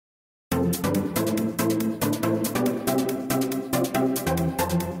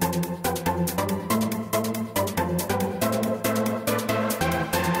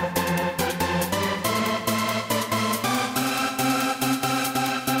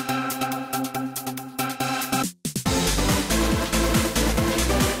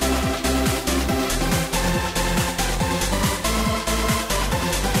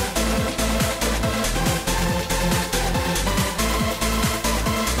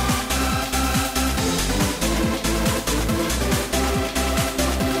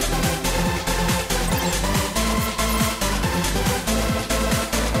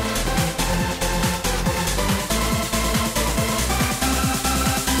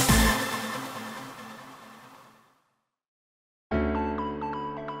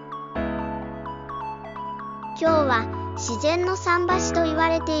今日は自然の桟橋と言わ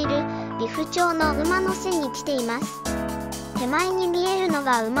れている利府町の馬の背に来ています。手前に見えるの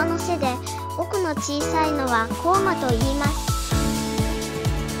が馬の背で、奥の小さいのは甲馬と言います。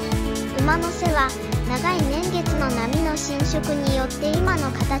馬の背は長い年月の波の浸食によって今の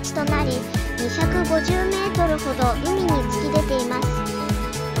形となり、250メートルほど海に突き出ています。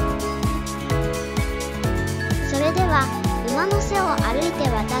それでは馬の背を歩いて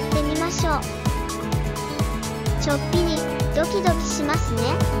渡ってみましょう。ちょっぴりドキドキしますね。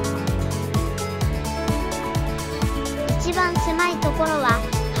一番狭いところは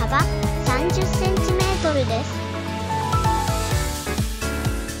幅30センチメートルです。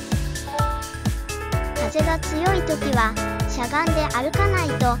風が強い時はしゃがんで歩かない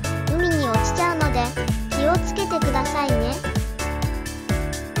と海に落ちちゃうので気をつけてくださいね。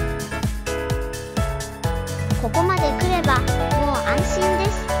ここまで来ればもう安心で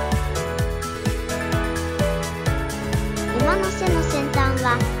す。馬の背の先端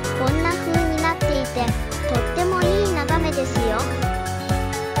はこんな風になっていて、とってもいい眺めですよ。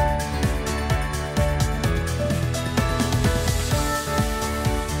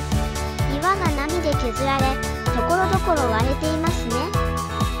岩が波で削られ、ところどころ割れていますね。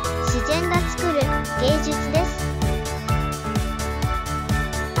自然が作る芸術です。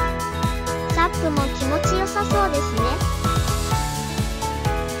サップも気持ちよさそうですね。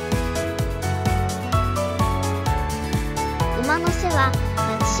馬の背は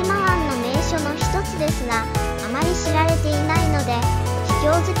松島湾の名所の一つですが、あまり知られていないので秘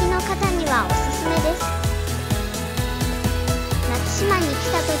境好きの方にはおすすめです。松島に来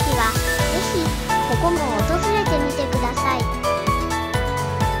た時はぜひここも訪れてみてください。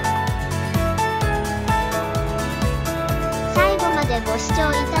最後までご視聴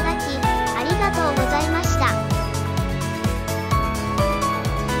いただ